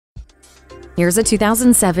Here's a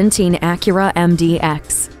 2017 Acura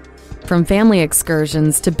MDX. From family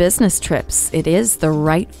excursions to business trips, it is the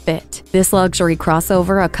right fit. This luxury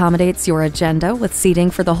crossover accommodates your agenda with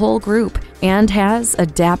seating for the whole group and has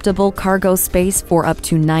adaptable cargo space for up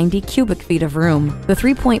to 90 cubic feet of room. The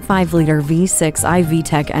 3.5-liter V6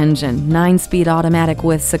 i-VTEC engine, 9-speed automatic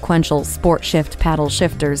with sequential sport shift paddle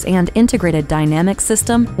shifters, and integrated dynamic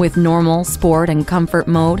system with normal, sport, and comfort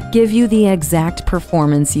mode give you the exact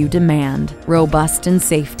performance you demand. Robust in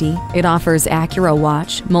safety, it offers Acura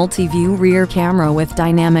Watch, multi-view rear camera with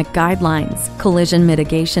dynamic guidelines, collision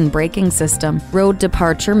mitigation braking system, road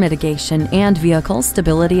departure mitigation, and vehicle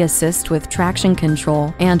stability assist with traction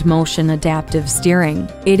control and motion adaptive steering.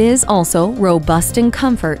 It is also robust in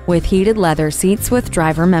comfort with heated leather seats with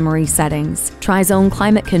driver memory settings, Tri-Zone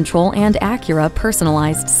climate control, and Acura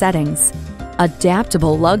personalized settings.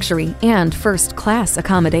 Adaptable luxury and first-class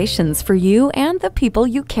accommodations for you and the people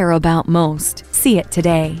you care about most. See it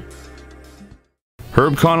today.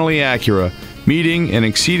 Herb Connolly Acura, meeting and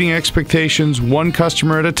exceeding expectations one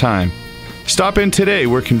customer at a time. Stop in today.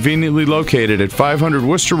 We're conveniently located at 500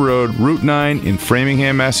 Worcester Road, Route 9 in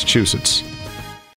Framingham, Massachusetts.